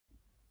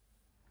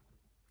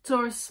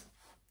Taurus,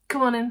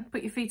 come on in,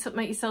 put your feet up,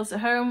 make yourselves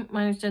at home.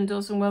 My name's Jen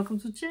Dawson, welcome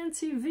to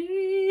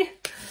JenTV.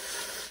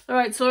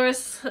 Alright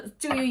Taurus, let's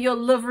do your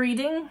love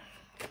reading.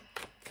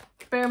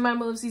 Bear in mind,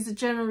 my loves, these are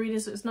general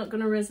readings, so it's not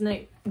going to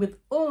resonate with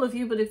all of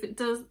you, but if it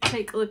does,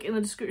 take a look in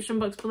the description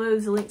box below.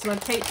 There's a link to my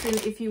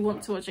Patreon if you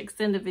want to watch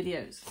extended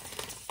videos.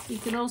 You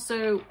can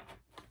also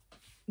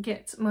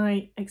get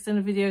my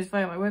extended videos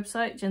via my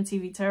website,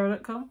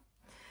 JenTVTarot.com.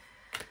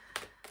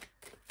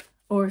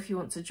 Or if you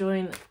want to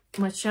join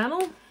my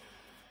channel.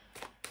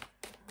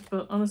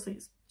 But honestly,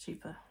 it's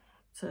cheaper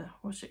to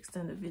watch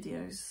extended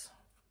videos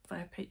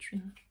via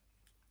Patreon.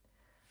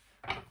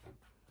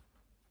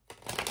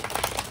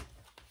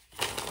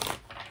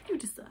 You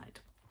decide.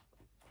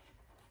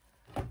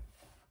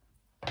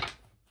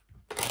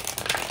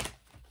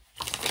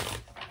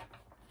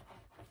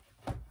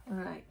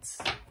 Alright,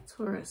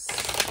 Taurus.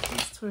 What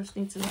does Taurus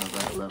need to know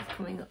about love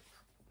coming up?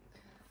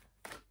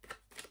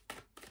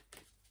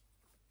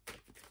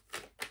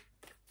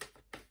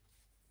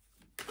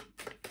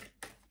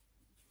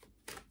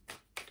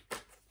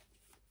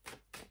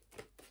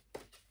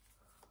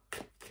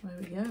 There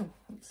we go,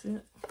 that's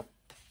it.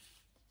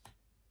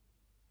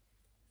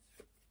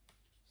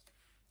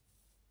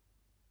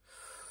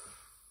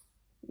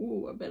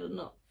 Ooh, I better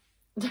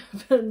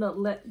not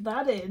let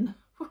that in.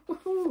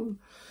 So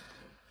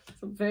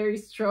very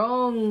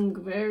strong,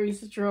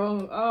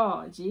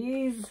 oh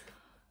geez.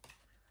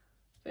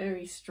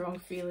 Very strong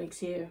feelings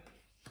here.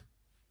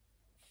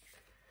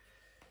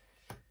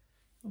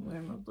 I'm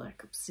wearing my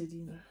black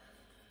obsidian.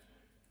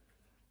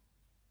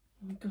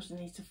 Oh my gosh, I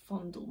need to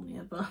fondle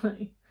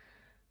nearby.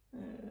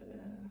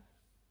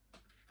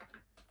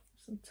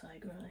 Some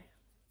tiger eye.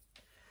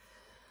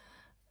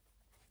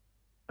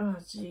 Oh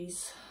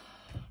jeez.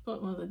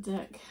 Bottom of the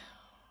deck.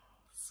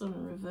 Sun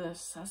in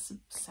reverse. That's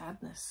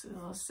sadness. A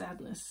lot of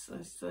sadness.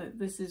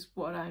 This is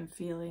what I'm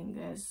feeling.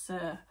 There's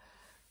a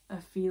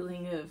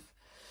feeling of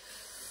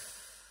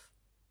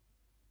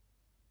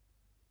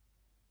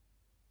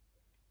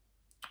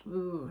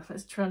ooh,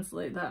 let's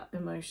translate that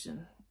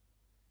emotion.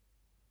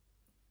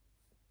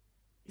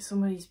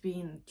 Somebody's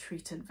being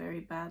treated very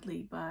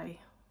badly by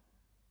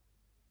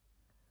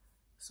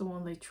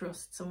someone they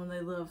trust, someone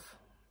they love.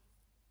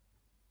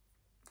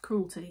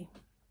 Cruelty.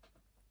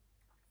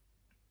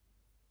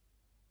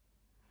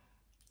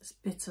 It's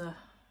bitter,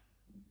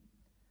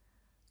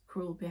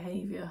 cruel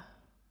behaviour.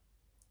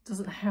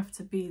 Doesn't have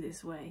to be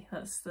this way.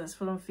 That's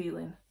what I'm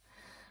feeling.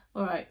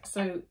 Alright,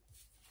 so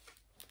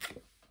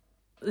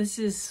this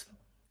is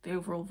the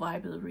overall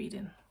vibe of the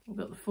reading. We've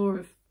got the Four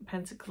of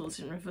Pentacles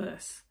in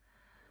reverse.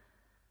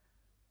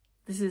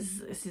 This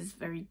is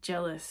very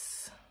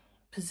jealous,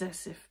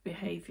 possessive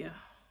behaviour.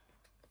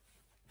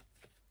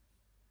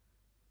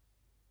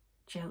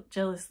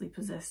 Jealously,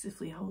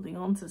 possessively holding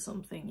on to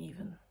something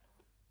even.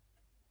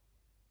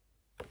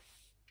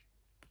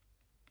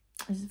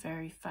 This is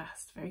very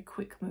fast, very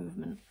quick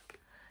movement.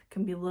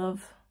 Can be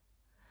love,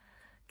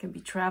 can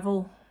be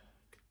travel.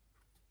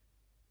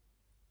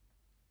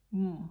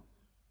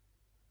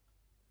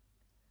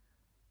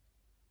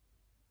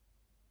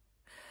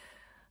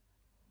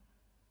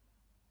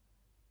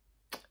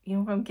 You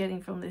know what I'm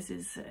getting from this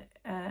is,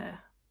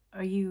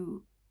 are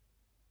you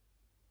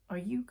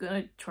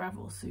gonna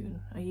travel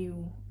soon? Are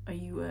you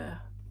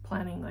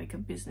planning like a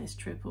business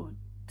trip or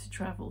to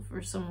travel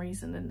for some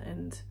reason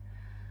and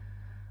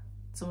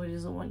somebody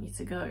doesn't want you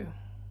to go?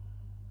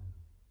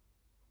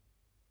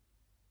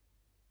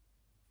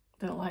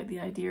 They don't like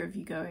the idea of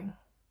you going.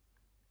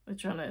 They're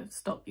trying to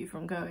stop you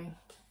from going.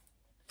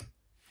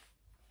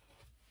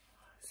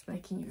 It's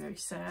making you very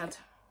sad.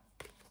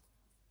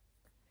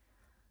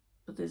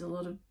 But there's a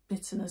lot of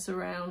bitterness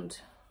around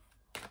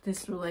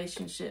this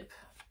relationship.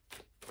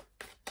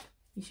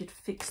 You should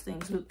fix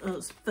things with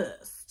us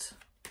first,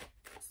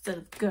 instead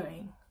of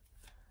going.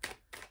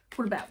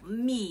 What about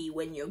me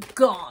when you're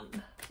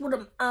gone? What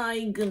am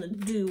I gonna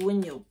do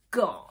when you're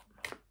gone?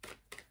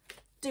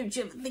 Don't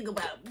you ever think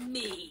about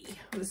me?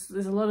 There's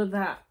a lot of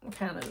that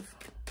kind of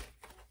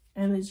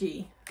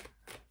energy.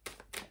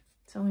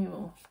 Tell me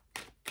more.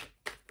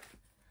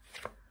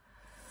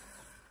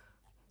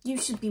 You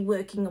should be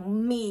working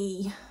on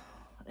me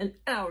and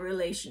our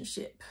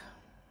relationship.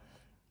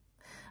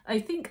 I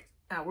think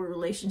our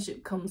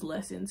relationship comes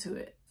less into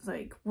it. It's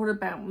like, what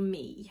about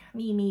me?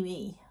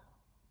 Me.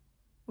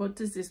 What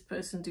does this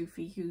person do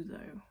for you,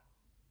 though?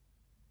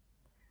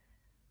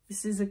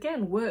 This is,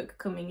 again, work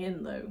coming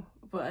in, though.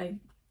 But I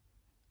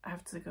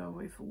have to go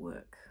away for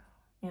work.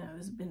 You know,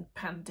 there's been a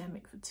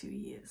pandemic for 2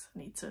 years. I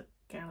need to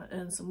kind of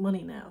earn some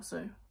money now,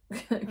 so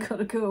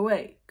gotta go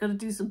away. Gotta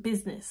do some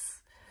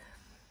business.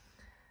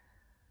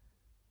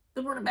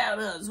 But what about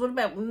us? What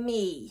about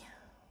me?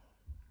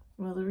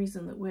 Well, the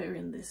reason that we're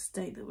in this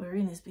state that we're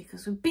in is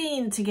because we've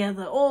been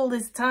together all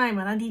this time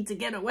and I need to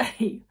get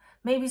away.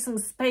 Maybe some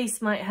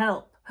space might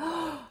help.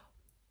 How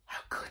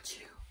could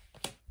you?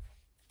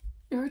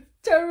 You're a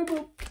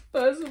terrible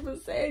person for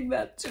saying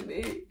that to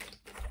me.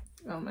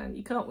 Oh man,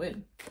 you can't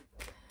win.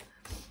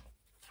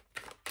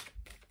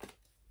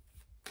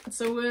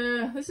 So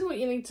this is what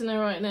you need to know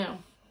right now.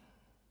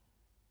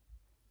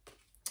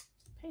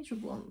 Page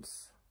of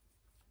Wands.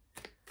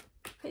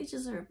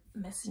 Pages are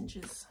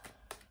messengers.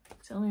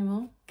 Tell me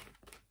more.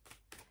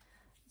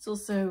 It's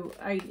also,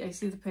 I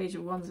see the Page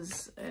of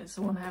Wands as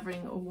someone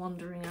having a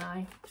wandering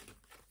eye.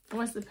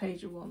 Where's the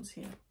Page of Wands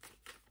here?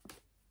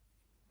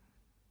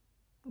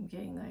 I'm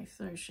getting like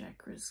throat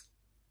chakras,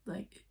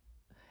 like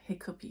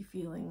hiccupy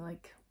feeling,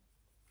 like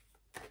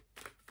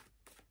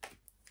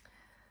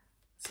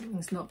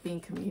something's not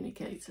being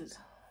communicated.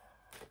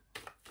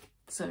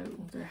 So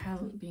there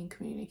hasn't been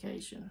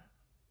communication.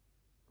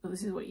 But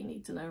this is what you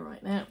need to know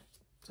right now.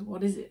 So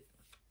what is it?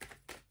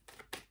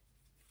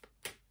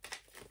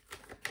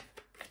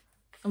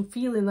 I'm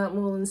feeling that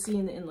more than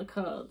seeing it in the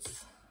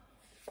cards.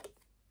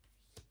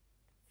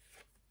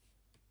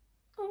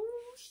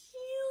 Oh,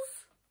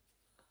 jeez.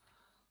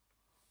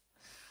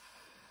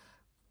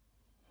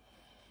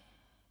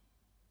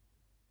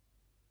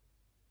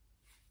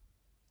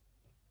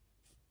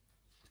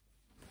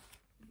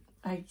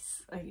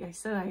 I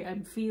said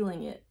I'm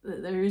feeling it,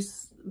 that there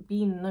has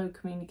been no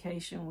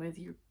communication with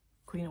your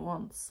Queen of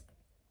Wands.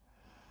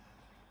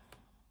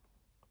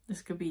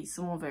 This could be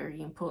someone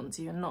very important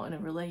to you and not in a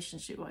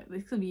relationship. Like,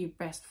 this could be your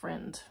best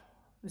friend.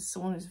 There's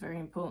someone who's very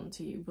important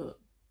to you, but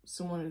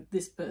someone who,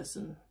 this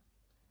person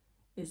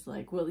is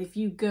like, well, if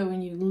you go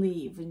and you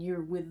leave and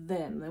you're with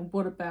them, then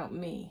what about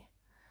me?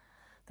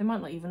 They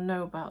might not even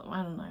know about them,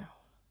 I don't know.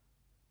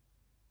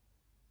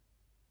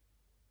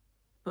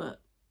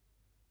 But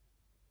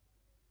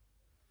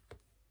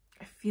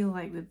I feel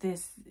like with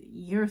this,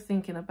 you're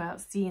thinking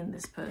about seeing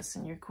this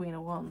person, your Queen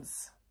of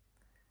Wands.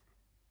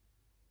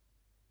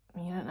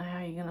 You don't know how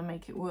you're going to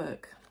make it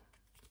work.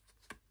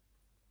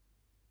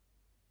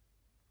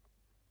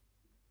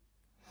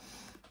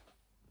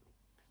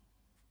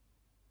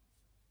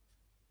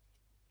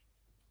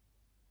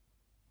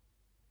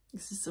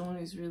 This is someone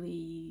who's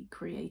really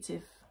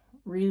creative,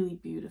 really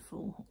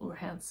beautiful or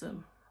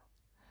handsome.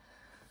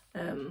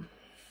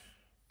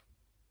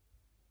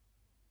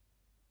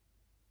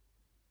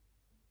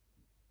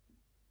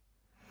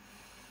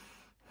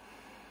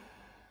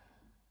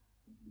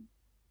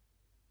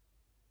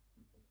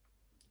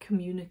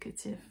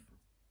 Communicative.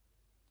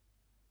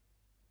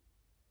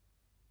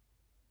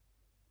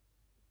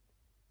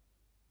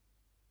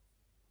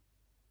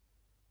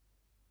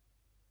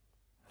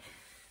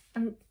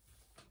 And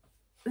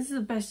this is the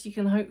best you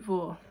can hope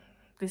for.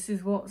 This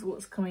is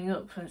what's coming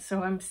up.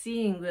 So I'm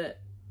seeing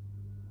that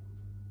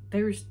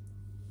there's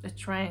a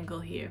triangle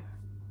here,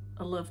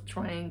 a love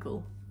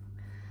triangle,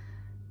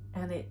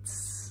 and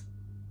it's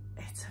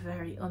a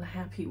very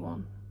unhappy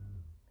one,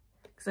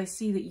 because I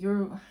see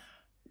that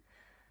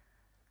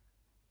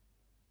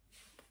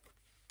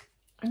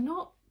I'm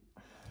not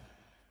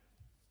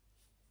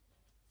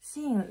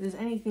seeing that there's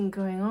anything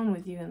going on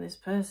with you and this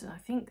person. I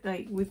think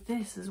like with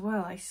this as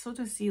well, I sort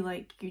of see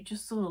like you're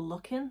just sort of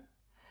looking.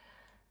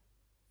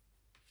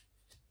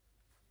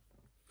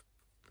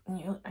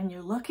 And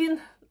you're looking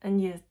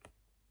and you're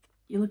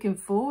looking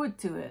forward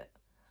to it.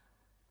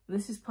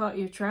 This is part of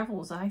your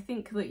travels. I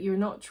think that you're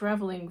not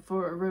traveling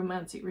for a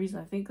romantic reason.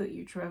 I think that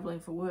you're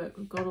traveling for work.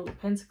 We've got all the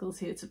pentacles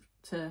here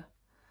to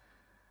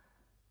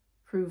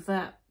prove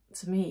that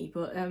to me,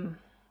 but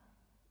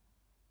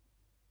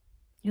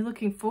you're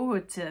looking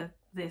forward to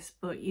this,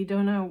 but you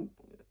don't know.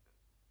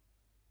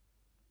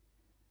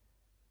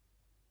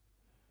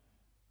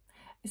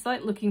 It's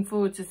like looking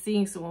forward to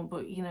seeing someone,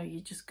 but you know,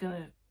 you're just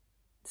gonna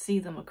see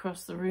them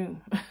across the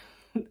room.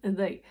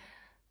 And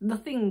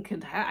nothing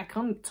could I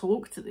can't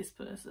talk to this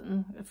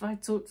person. If I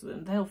talk to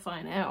them, they'll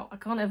find out. I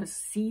can't ever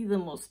see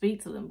them or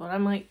speak to them, but I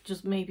might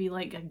just maybe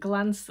like a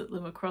glance at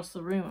them across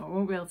the room. I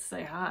won't be able to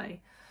say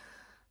hi,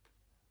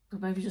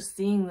 but maybe just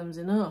seeing them's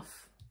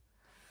enough.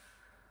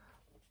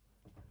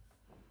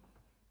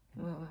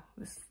 Well,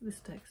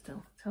 this text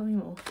tell me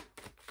more.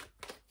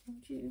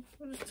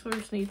 What does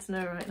Taurus need to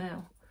know right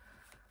now?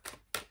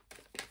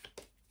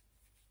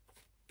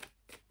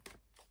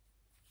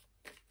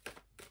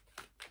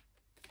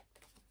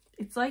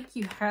 It's like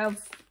you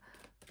have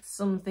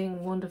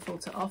something wonderful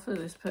to offer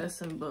this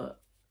person,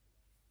 but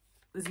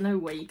there's no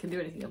way you can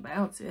do anything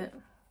about it.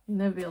 You'll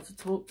never be able to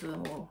talk to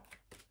them, or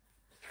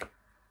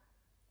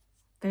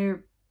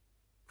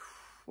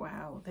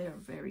wow, they're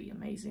very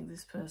amazing,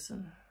 this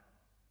person.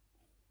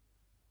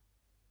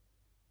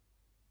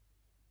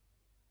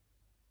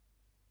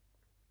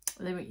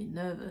 They make you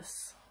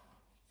nervous.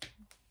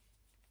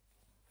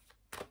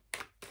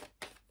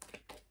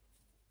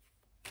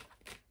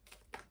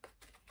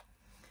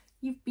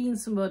 You've been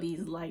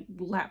somebody's like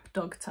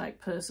lapdog type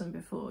person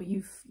before.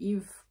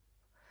 You've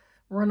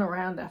run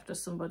around after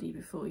somebody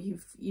before.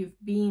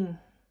 You've been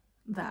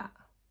that,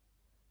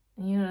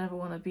 and you don't ever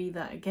want to be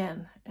that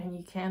again. And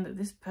you can.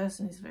 This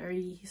person is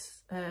very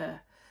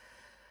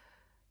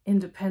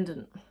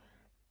independent.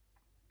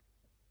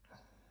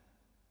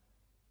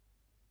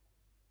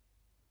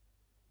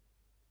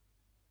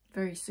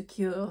 Very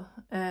secure,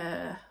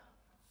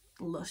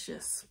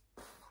 luscious,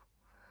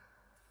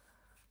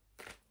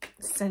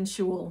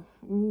 sensual.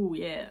 Ooh,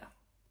 yeah.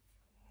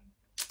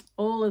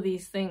 All of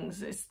these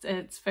things.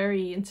 It's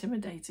very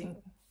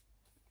intimidating.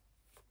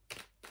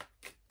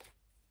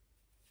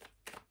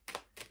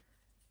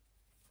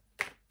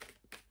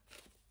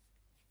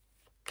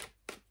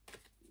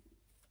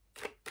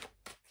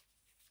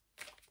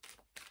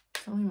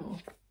 Tell me more.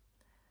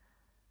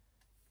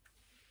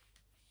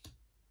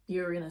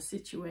 You're in a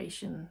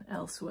situation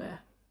elsewhere.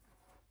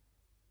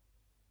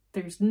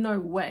 There's no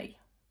way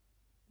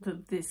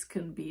that this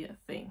can be a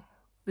thing.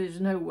 There's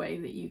no way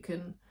that you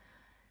can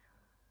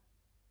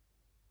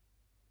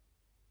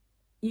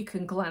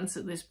glance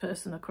at this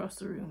person across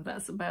the room.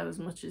 That's about as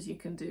much as you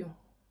can do.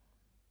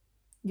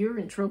 You're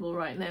in trouble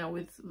right now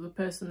with the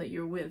person that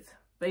you're with.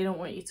 They don't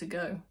want you to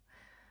go.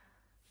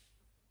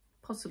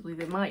 Possibly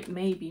they might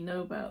maybe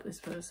know about this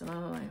person, I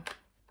don't know.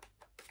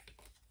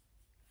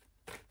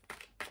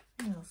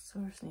 What else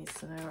Taurus needs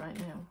to know right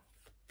now?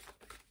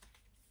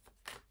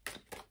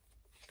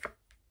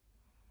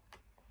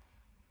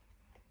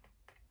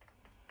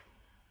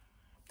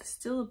 It's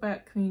still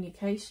about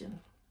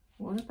communication.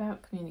 What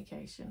about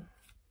communication?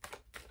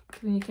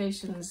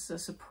 Communication is a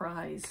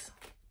surprise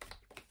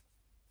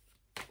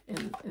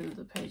in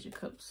the Page of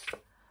Cups.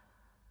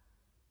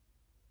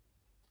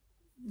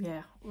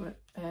 Yeah,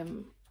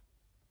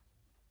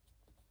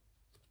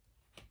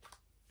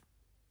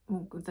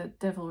 the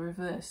Devil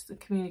reversed, the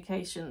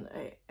communication.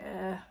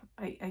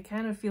 I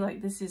kind of feel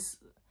like this is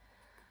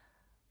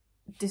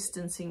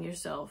distancing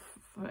yourself.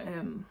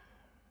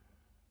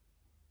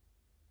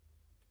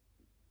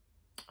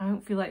 I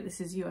don't feel like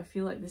this is you. I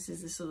feel like this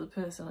is this other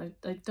person.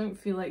 I don't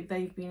feel like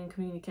they've been in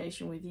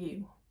communication with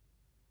you.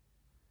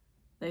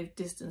 They've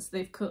distanced,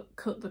 they've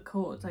cut the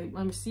cord.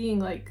 I'm seeing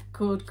like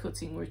cord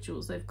cutting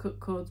rituals. They've cut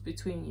cords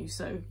between you.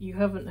 So you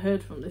haven't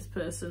heard from this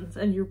person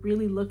and you're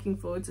really looking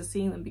forward to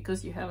seeing them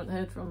because you haven't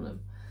heard from them.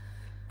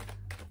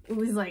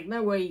 There's like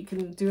no way you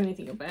can do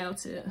anything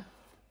about it.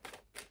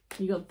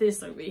 You got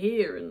this over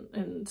here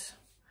and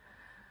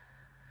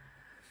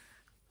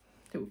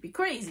it would be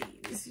crazy.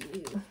 This,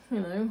 you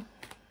know.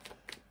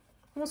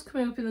 What's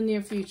coming up in the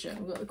near future?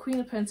 We've got the Queen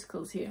of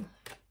Pentacles here.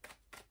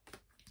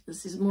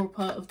 This is more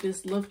part of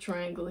this love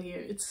triangle here.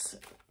 It's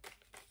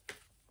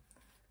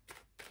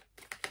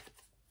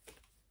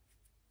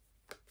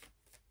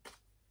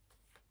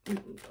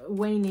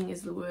waning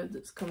is the word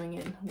that's coming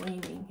in.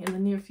 Waning. In the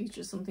near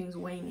future, something's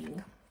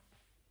waning.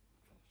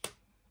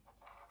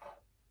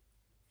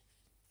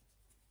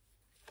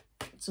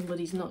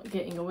 Somebody's not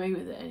getting away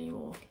with it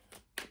anymore.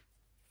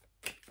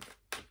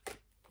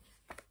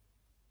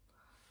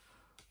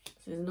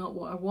 This is not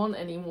what I want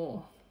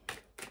anymore.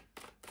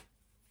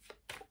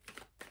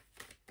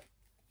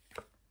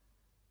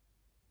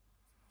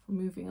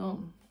 Moving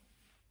on.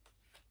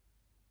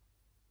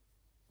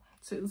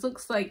 So it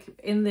looks like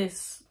in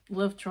this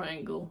love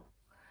triangle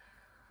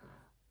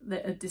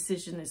that a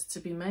decision is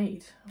to be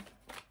made.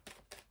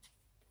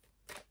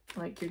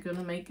 Like you're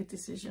gonna make a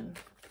decision.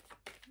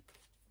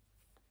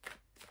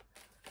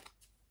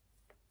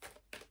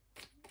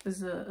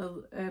 There's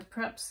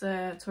perhaps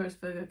a Taurus,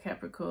 Virgo,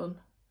 Capricorn.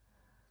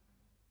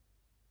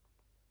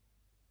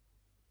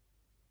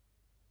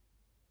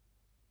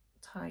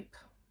 Type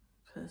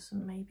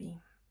person,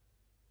 maybe.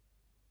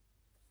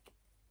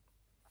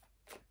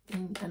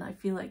 And I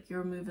feel like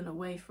you're moving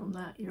away from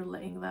that. You're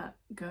letting that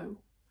go.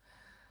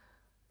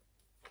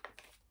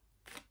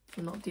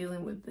 I'm not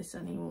dealing with this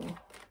anymore.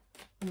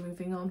 I'm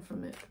moving on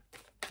from it.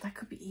 That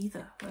could be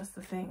either. That's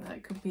the thing.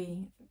 That could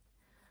be...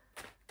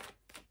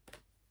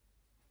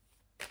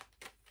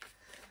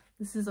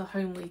 This is a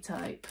homely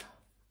type.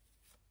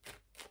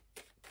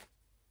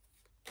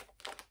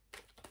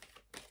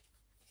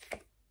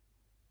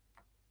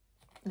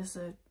 There's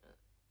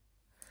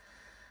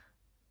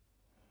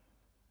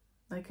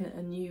like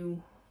a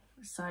new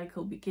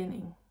cycle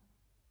beginning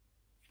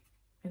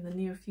in the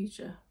near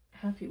future.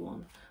 Happy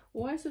one.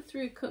 Why is the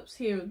Three of Cups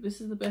here?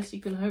 This is the best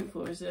you can hope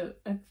for. Is a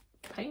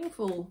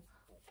painful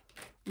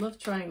love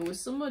triangle with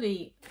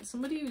somebody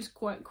who's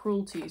quite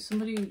cruel to you,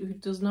 somebody who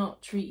does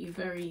not treat you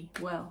very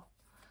well.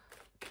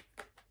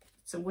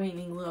 It's a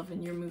waning love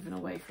and you're moving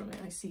away from it.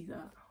 I see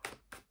that.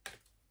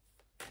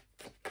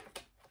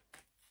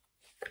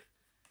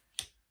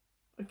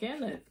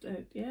 Again,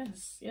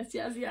 yes.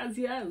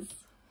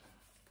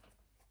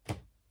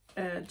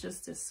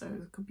 Justice, so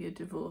it could be a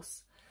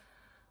divorce.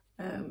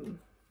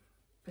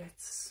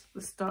 It's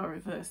the Star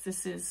reverse.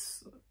 This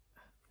is...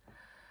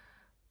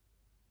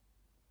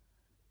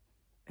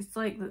 It's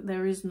like that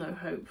there is no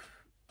hope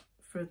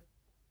for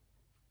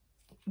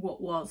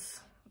what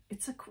was.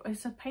 It's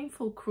a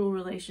painful, cruel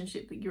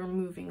relationship that you're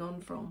moving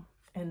on from,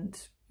 and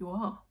you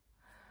are.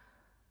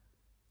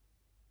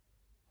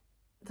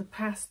 The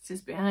past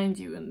is behind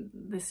you, and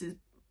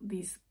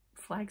these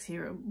flags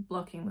here are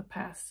blocking the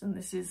past, and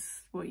this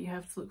is what you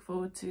have to look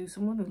forward to.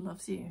 Someone who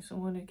loves you,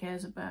 someone who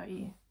cares about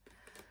you.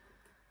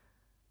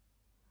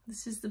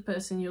 This is the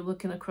person you're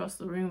looking across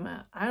the room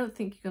at. I don't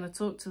think you're going to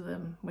talk to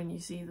them when you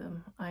see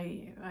them.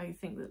 I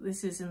think that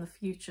this is in the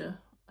future.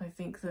 I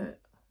think that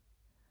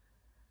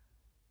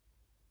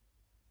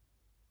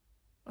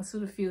I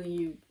sort of feel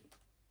you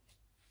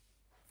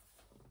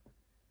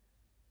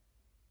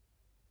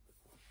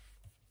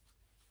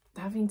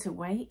having to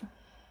wait,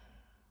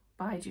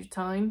 bide your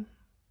time.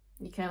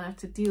 You kind of have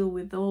to deal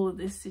with all of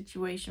this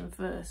situation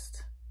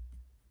first.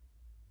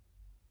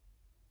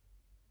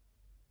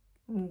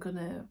 I'm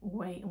gonna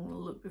wait, I'm gonna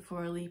look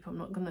before I leap. I'm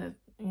not gonna,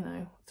 you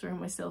know, throw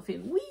myself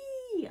in.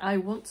 Whee! I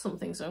want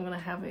something, so I'm gonna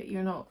have it.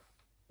 You're not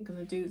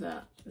gonna do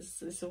that.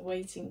 It's a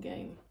waiting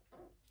game.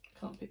 I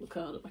can't pick the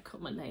card up. I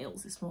cut my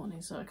nails this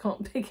morning, so I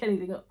can't pick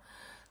anything up.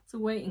 It's a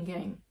waiting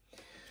game. I'm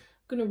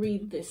gonna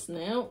read this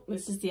now.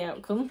 This is the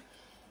outcome.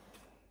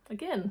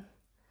 Again,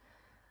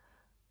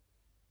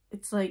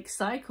 it's like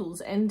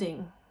cycles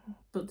ending,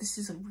 but this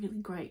is a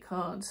really great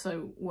card.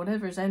 So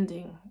whatever's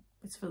ending,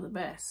 it's for the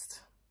best.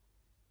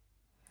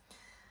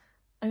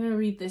 I'm going to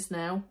read this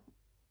now,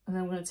 and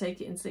then I'm going to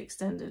take it into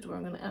extended, where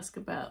I'm going to ask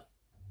about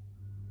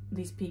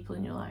these people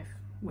in your life.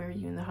 Where are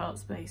you in their heart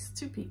space?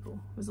 2 people.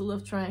 There's a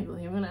love triangle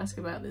here. I'm going to ask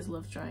about this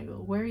love triangle.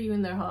 Where are you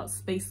in their heart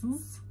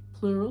spaces?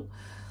 Plural.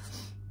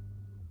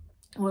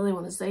 What they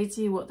want to say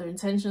to you, what their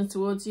intentions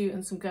towards you,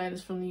 and some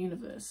guidance from the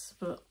universe.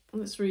 But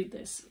let's read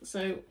this.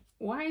 So,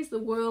 why is the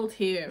world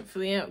here for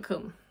the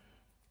outcome?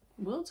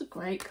 The world's a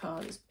great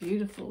card. It's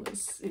beautiful.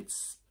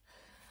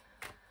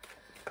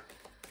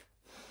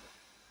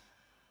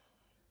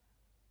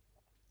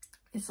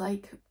 It's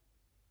like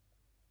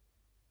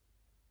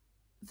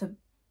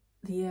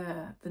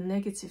the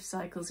negative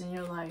cycles in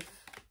your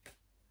life.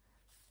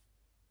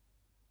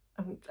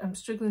 I'm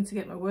struggling to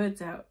get my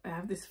words out. I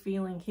have this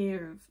feeling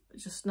here of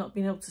just not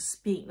being able to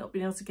speak, not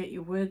being able to get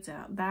your words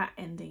out. That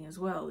ending as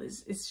well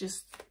it's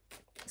just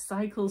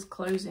cycles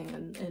closing,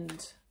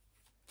 and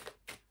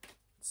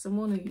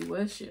someone who you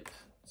worship,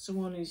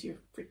 someone who's your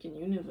freaking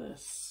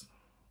universe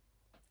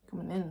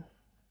coming in.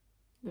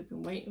 They've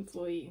been waiting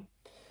for you.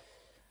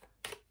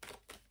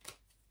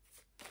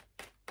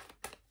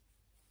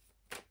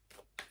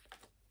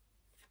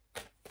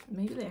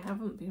 Maybe they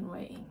haven't been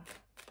waiting.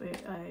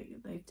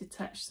 They've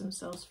detached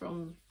themselves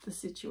from the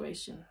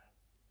situation.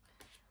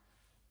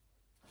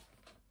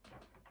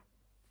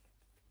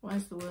 Why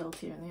is the world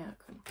here in the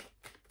outcome?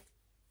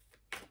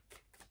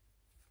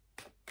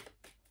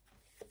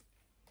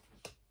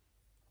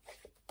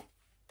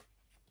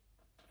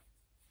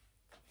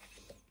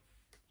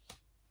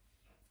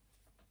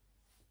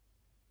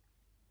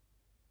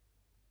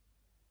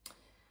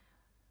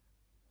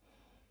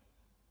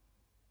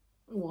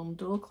 One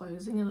door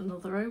closing and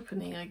another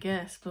opening, I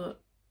guess,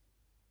 but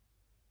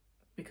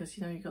because,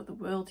 you know, you've got the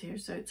world here,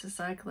 so it's a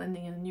cycle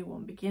ending and a new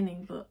one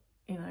beginning, but,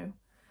 you know,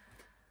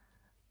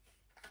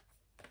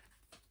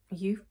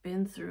 you've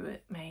been through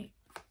it, mate,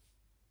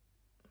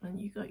 and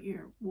you got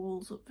your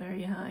walls up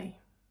very high.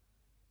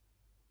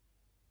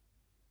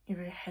 You're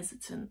very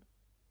hesitant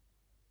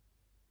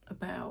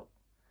about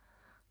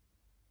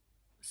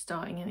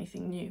starting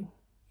anything new.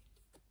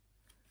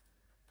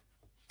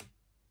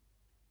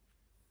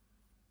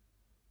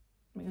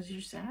 Because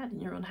you're sad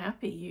and you're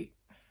unhappy.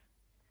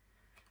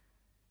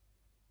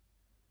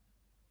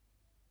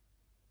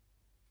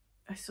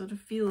 I sort of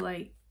feel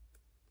like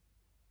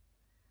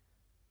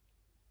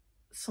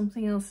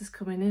something else is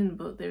coming in,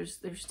 but there's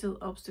still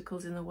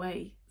obstacles in the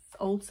way.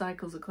 Old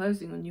cycles are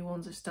closing and new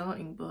ones are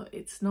starting, but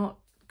it's not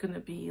going to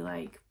be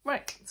like,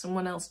 right,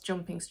 someone else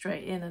jumping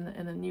straight in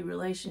and a new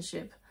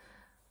relationship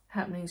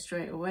happening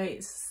straight away.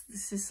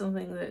 This is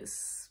something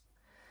that's,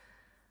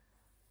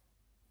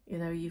 you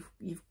know,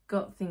 you've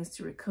got things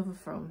to recover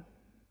from,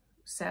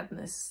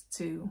 sadness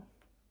to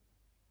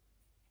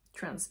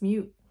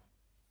transmute.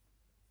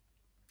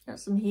 Got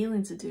some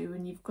healing to do,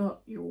 and you've got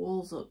your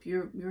walls up.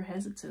 You're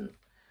hesitant.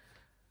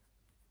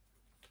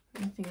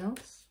 Anything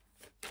else?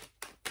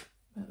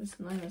 About this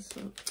 9 of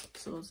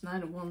Swords,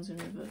 9 of Wands in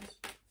reverse.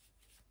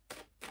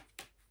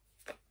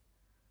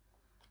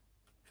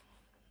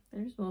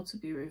 There's more to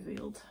be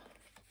revealed.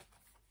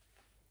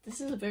 This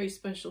is a very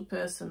special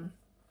person,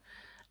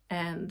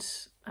 and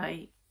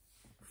I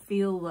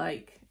feel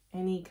like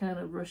any kind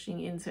of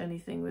rushing into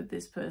anything with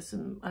this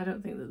person, I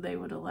don't think that they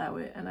would allow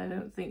it, and I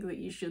don't think that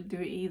you should do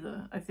it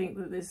either. I think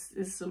that this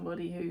is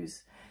somebody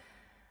who's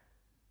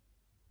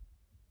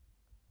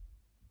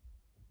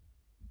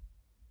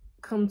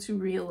come to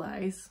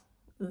realize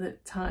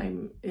that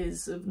time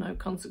is of no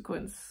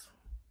consequence.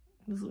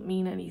 It doesn't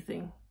mean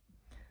anything.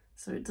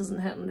 So it doesn't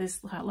happen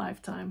this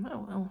lifetime.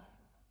 Oh well,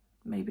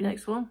 maybe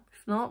next one.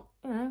 If not,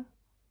 you know,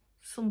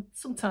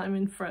 sometime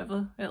in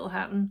forever it'll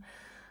happen.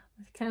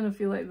 I kind of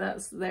feel like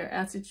that's their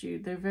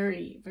attitude. They're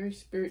very, very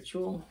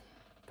spiritual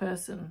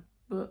person,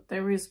 but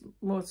there is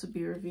more to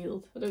be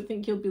revealed. I don't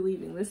think you'll be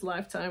leaving this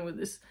lifetime with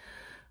this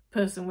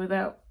person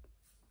without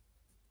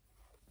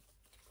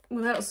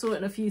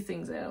sorting a few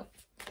things out.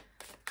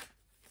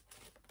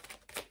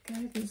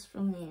 Guidance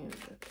from the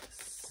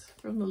universe,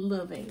 from the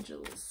love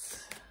angels.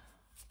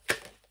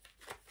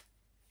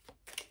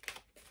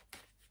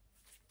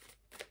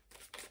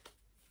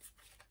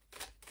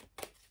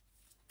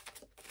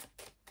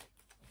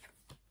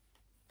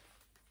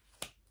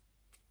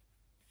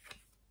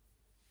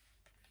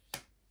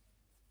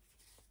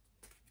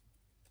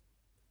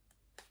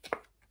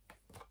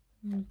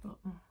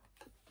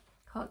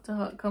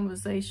 Heart-to-heart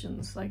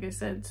conversations. Like I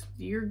said,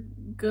 you're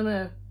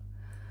gonna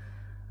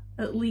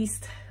at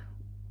least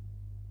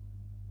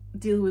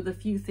deal with a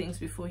few things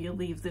before you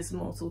leave this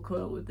mortal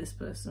coil with this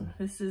person.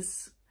 This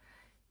is,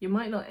 You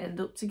might not end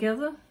up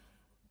together,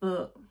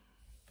 but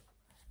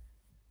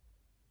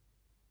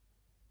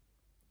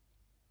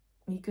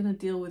you're going to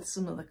deal with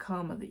some of the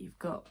karma that you've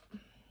got.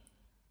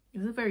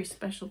 You're a very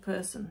special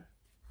person.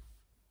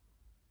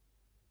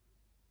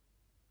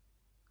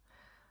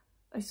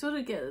 I sort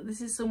of get that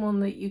this is someone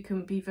that you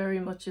can be very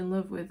much in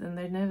love with, and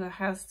there never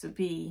has to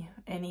be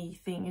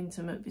anything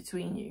intimate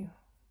between you.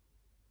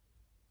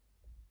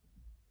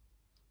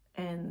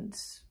 And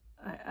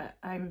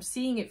I'm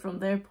seeing it from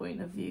their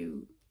point of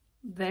view.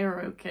 They're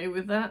okay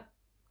with that.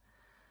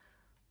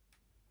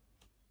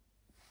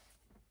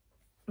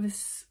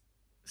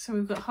 So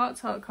we've got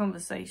heart-to-heart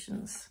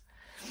conversations.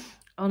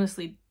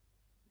 Honestly,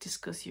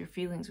 discuss your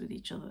feelings with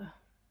each other.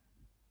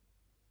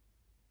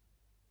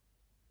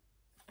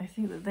 I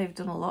think that they've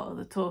done a lot of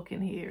the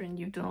talking here and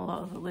you've done a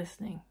lot of the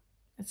listening.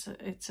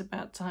 It's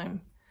about time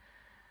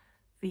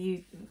for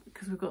you,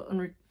 because we've got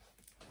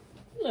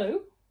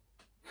hello.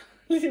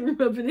 He's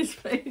rubbing his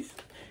face.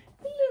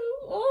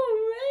 Hello.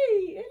 Oh,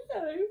 Ray.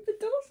 Hello. The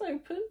door's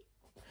open.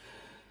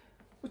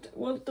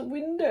 Want the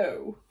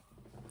window.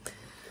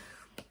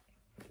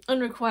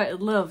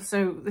 Unrequited love.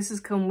 So this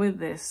has come with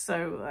this.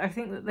 So I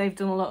think that they've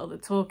done a lot of the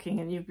talking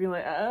and you've been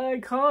like,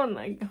 I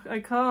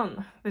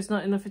can't. There's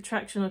not enough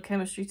attraction or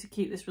chemistry to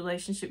keep this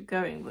relationship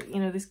going. But, you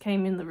know, this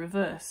came in the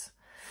reverse.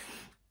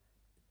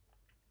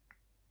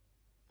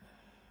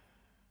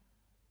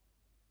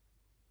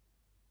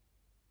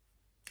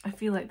 I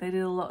feel like they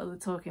did a lot of the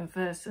talking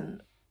first,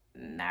 and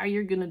now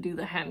you're going to do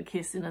the hand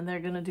kissing and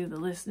they're going to do the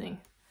listening.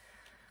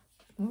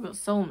 We've got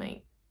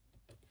soulmate.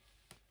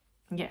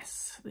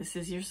 Yes, this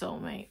is your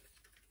soulmate.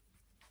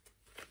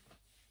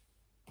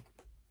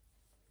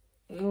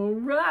 All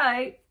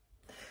right.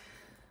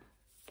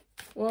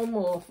 One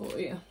more for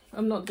you.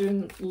 I'm not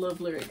doing love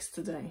lyrics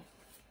today.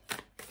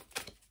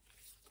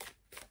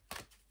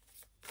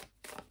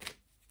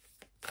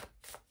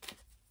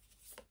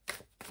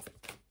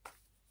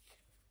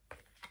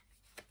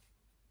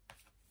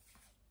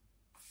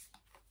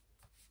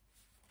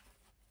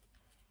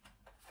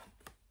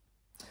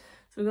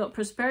 So we've got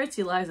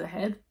prosperity lies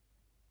ahead.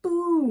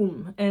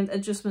 Boom! And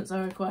adjustments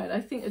are required.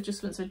 I think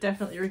adjustments are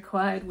definitely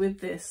required with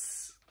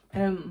this.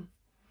 Oh,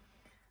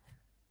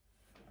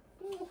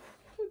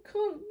 I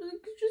can't.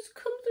 Just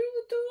come through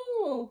the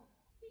door.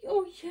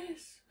 Oh,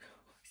 yes.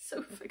 He's so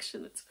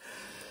affectionate.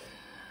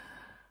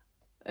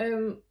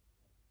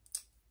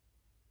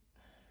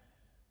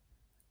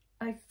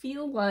 I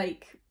feel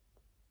like,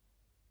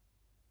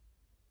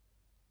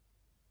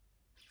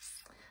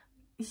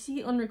 you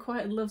see,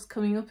 unrequited love's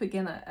coming up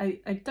again.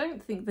 I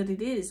don't think that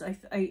it is.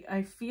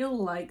 I feel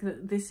like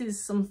that this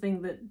is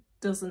something that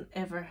doesn't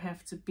ever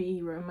have to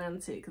be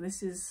romantic.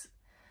 This is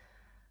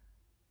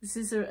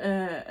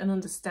an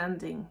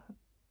understanding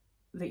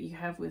that you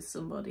have with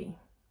somebody.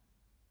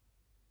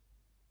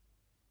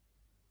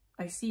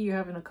 I see you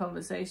having a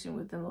conversation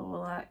with them, or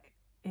like,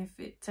 if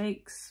it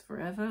takes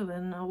forever,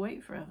 then I'll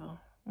wait forever.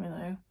 You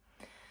know,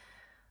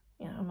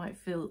 I might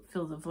fill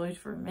the void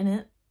for a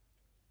minute,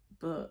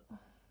 but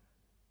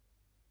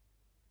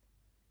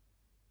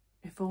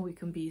if all we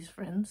can be is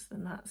friends,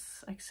 then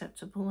that's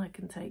acceptable. I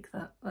can take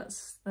that.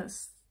 That's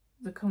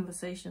the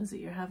conversations that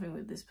you're having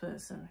with this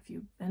person. If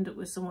you end up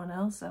with someone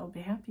else, I'll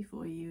be happy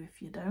for you.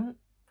 If you don't,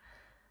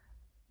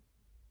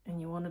 and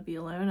you want to be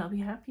alone, I'll be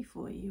happy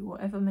for you.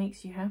 Whatever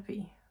makes you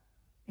happy.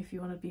 If you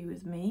want to be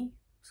with me,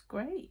 it's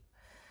great.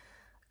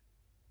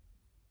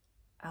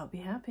 I'll be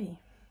happy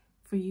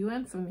for you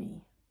and for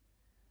me.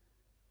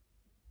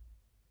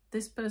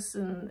 This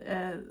person,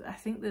 I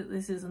think that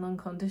this is an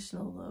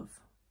unconditional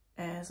love.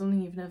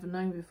 Something you've never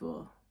known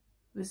before.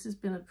 This has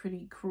been a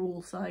pretty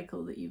cruel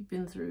cycle that you've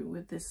been through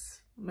with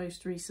this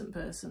most recent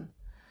person.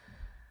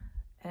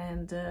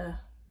 And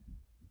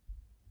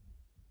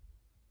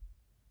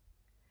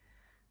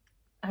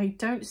I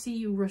don't see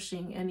you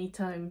rushing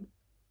anytime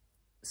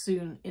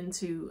soon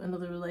into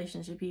another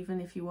relationship, even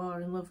if you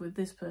are in love with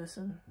this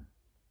person.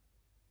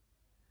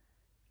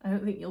 I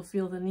don't think you'll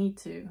feel the need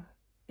to.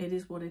 It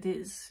is what it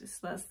is.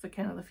 That's the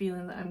kind of the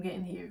feeling that I'm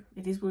getting here.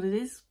 It is what it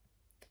is.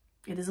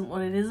 It isn't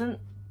what it isn't,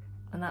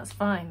 and that's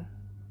fine.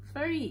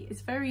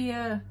 It's very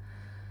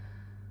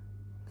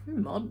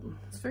modern.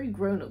 It's very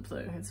grown up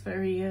though. It's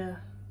very I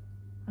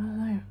don't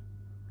know.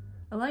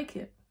 I like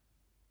it.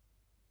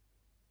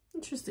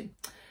 Interesting.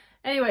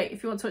 Anyway,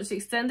 if you want to watch the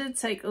extended,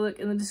 take a look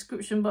in the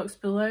description box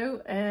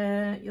below.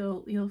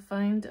 You'll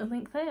find a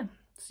link there.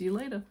 See you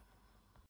later.